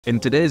In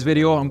today's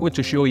video, I'm going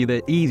to show you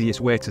the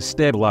easiest way to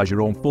stabilize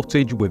your own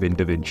footage within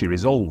DaVinci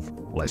Resolve.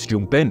 Let's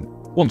jump in.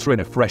 Once we're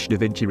in a fresh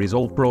DaVinci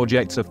Resolve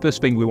project, the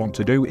first thing we want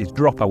to do is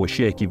drop our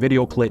Shaky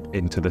video clip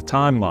into the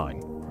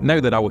timeline. Now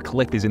that our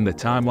clip is in the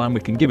timeline, we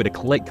can give it a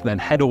click, then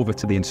head over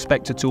to the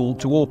inspector tool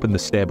to open the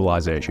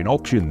stabilization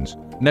options.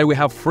 Now we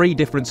have 3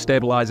 different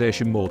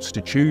stabilization modes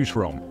to choose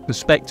from.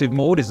 Perspective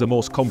mode is the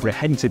most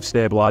comprehensive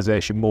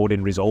stabilization mode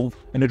in Resolve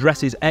and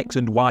addresses X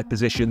and Y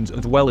positions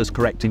as well as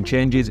correcting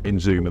changes in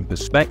zoom and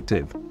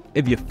perspective.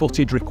 If your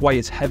footage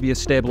requires heavier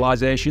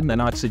stabilization, then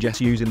I'd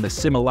suggest using the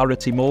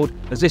Similarity mode,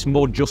 as this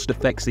mode just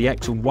affects the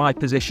X and Y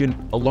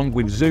position along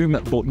with zoom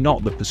but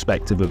not the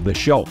perspective of the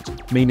shot,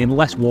 meaning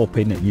less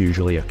warping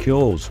usually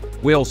occurs.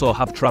 We also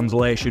have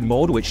Translation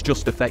mode, which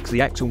just affects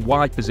the X and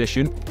Y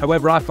position.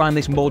 However, I find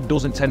this mode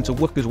doesn't tend to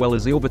work as well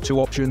as the other 2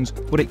 options,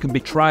 but it can be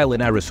trial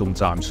and error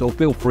sometimes, so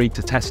feel free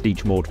to test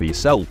each mode for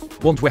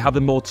yourself. Once we have the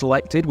mode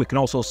selected, we can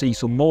also see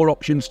some more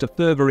options to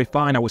further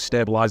refine our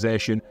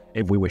stabilization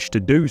if we wish to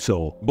do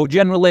so. But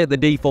generally, the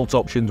default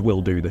options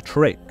will do the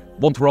trick.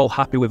 Once we're all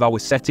happy with our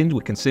settings,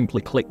 we can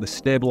simply click the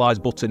Stabilize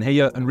button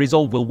here and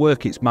Resolve will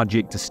work its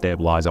magic to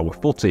stabilize our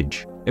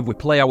footage. If we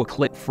play our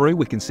clip through,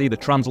 we can see the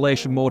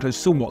translation mode has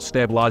somewhat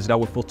stabilized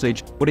our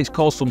footage, but it's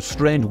caused some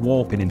strange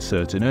warping in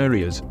certain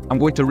areas. I'm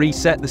going to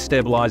reset the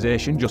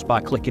stabilization just by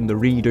clicking the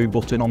Redo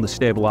button on the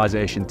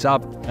Stabilization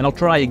tab, and I'll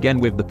try again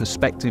with the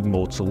perspective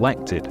mode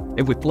selected.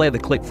 If we play the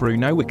clip through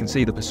now, we can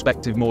see the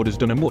perspective mode has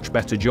done a much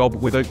better job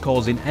without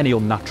causing any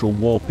unnatural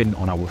warping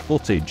on our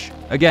footage.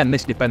 Again,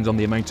 this depends on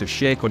the amount of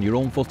shake on your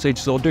own footage,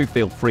 so do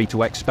feel free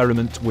to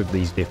experiment with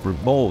these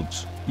different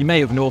modes. You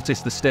may have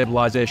noticed the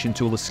stabilization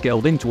tool has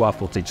scaled into our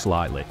footage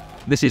slightly.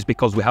 This is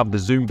because we have the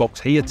zoom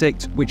box here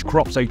ticked, which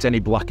crops out any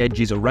black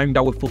edges around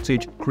our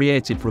footage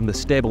created from the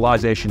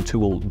stabilization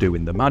tool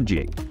doing the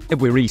magic. If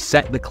we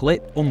reset the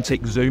clip,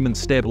 untick zoom and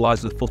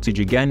stabilize the footage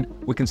again,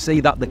 we can see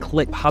that the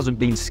clip hasn't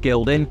been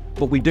scaled in,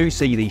 but we do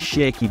see these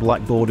shaky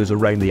black borders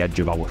around the edge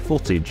of our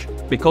footage.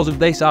 Because of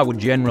this, I would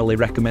generally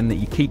recommend that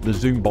you keep the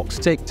zoom box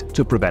ticked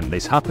to prevent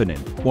this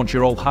happening. Once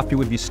you're all happy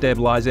with your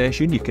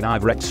stabilization, you can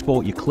either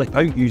export your clip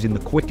out using the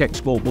quick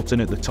export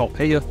button at the top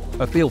here,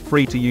 or feel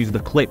free to use the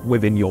clip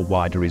within your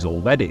wider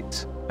Resolve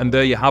edit. And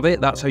there you have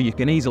it, that's how you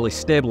can easily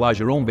stabilize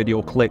your own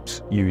video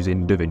clips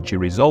using DaVinci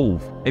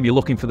Resolve. If you're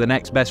looking for the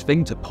next best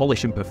thing to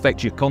polish and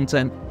perfect your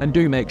content, then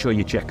do make sure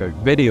you check out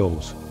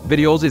Viddyoze.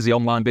 Viddyoze is the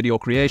online video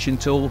creation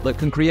tool that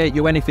can create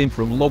you anything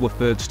from lower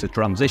thirds to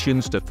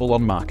transitions to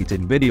full-on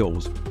marketing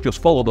videos.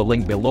 Just follow the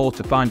link below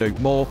to find out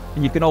more,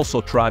 and you can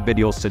also try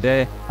Viddyoze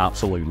today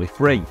absolutely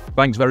free.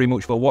 Thanks very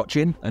much for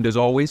watching, and as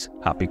always,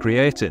 happy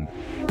creating.